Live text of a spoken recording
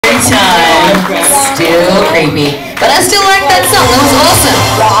creepy. But I still like that song. It was awesome.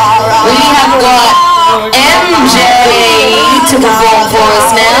 We have got MJ to perform for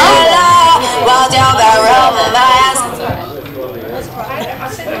us now.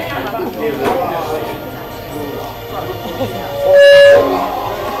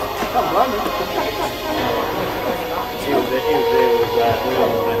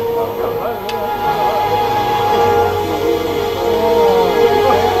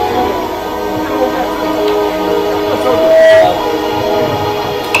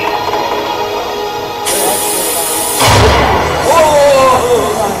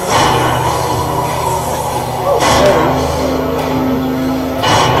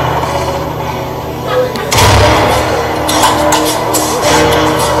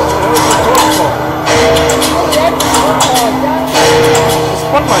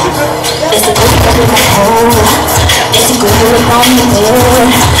 There's a good in my hole. There's a good on the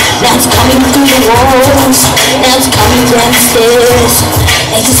board. Now it's coming through the walls. Now it's coming downstairs.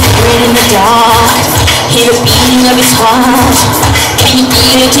 There's a spirit in the dark. Hear the beating of his heart. Can you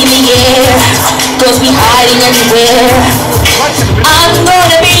feel it in the air? Ghosts be hiding everywhere. I'm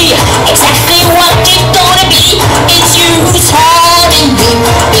gonna be exactly what it's gonna be. It's you who's haunting me,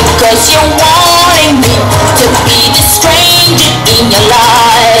 because you're wanting me to be the stranger in your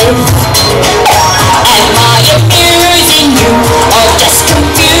life. Am I amusing you or just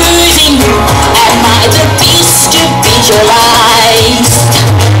confusing you? Am I the beast to visualize?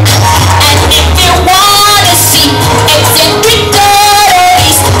 And if you wanna see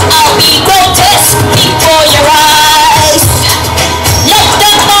eccentricities, I'll be grotesque before your eyes. Let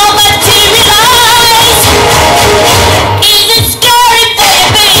them all materialize. Is it scary for you,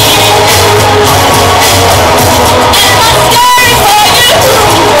 baby? Am I scary for you?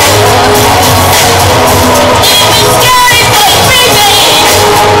 Is it scary for you, baby?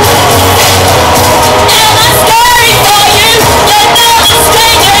 Am I scary for you? You know the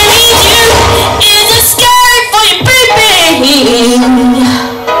stranger needs you. Is it scary for you, baby?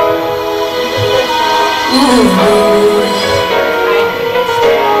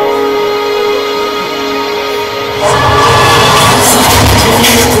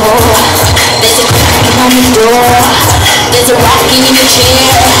 There's a cracking on the door. There's a rocking in the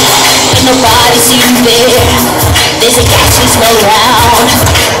chair. And nobody seems there. There's a ghastly smell around,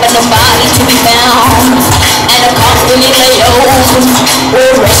 but nobody to be found. And a coffin in laid open,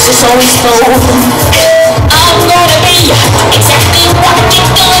 where rest is always spoken. I'm gonna be exactly what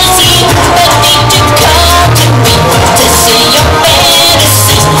you're gonna see. But did you come to me to see your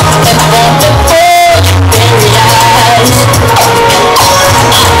fantasies and born before you realize?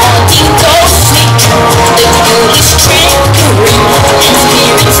 I'm haunting ghostly truth, the ghoulish trickery, and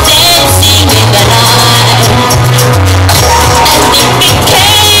spirits dancing in the night. And if it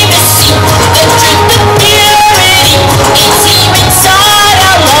came to see the truth of purity, it's here inside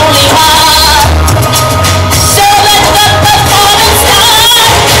our lonely heart. So let the performance start.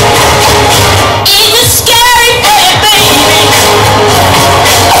 Is it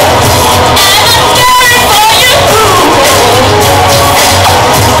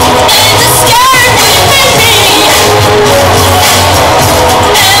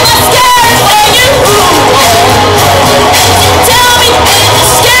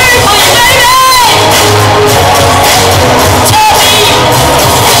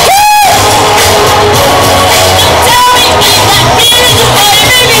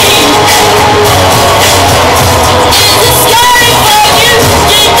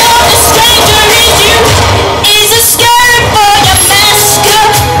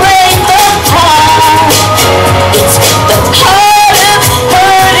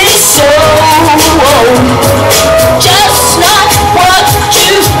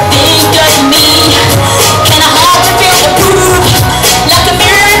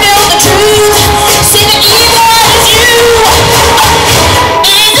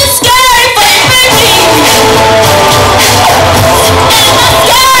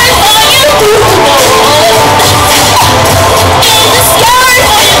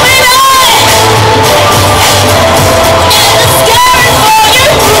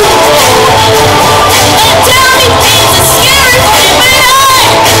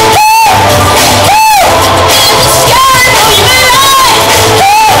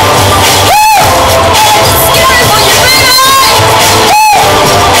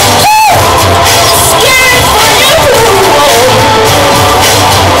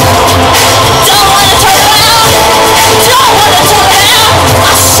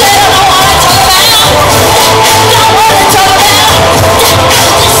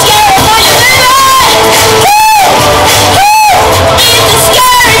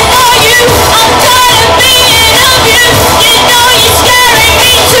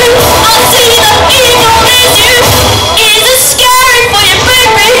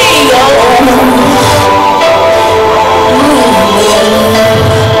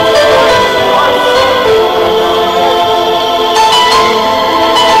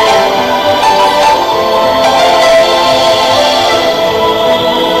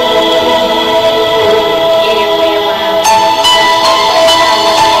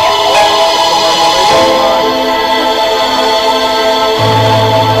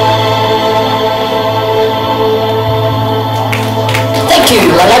Thank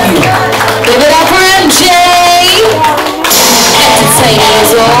you. I love you. Give it up for MJ. Entertaining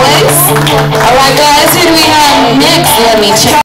as always. Alright guys, who do we have next? Let me check.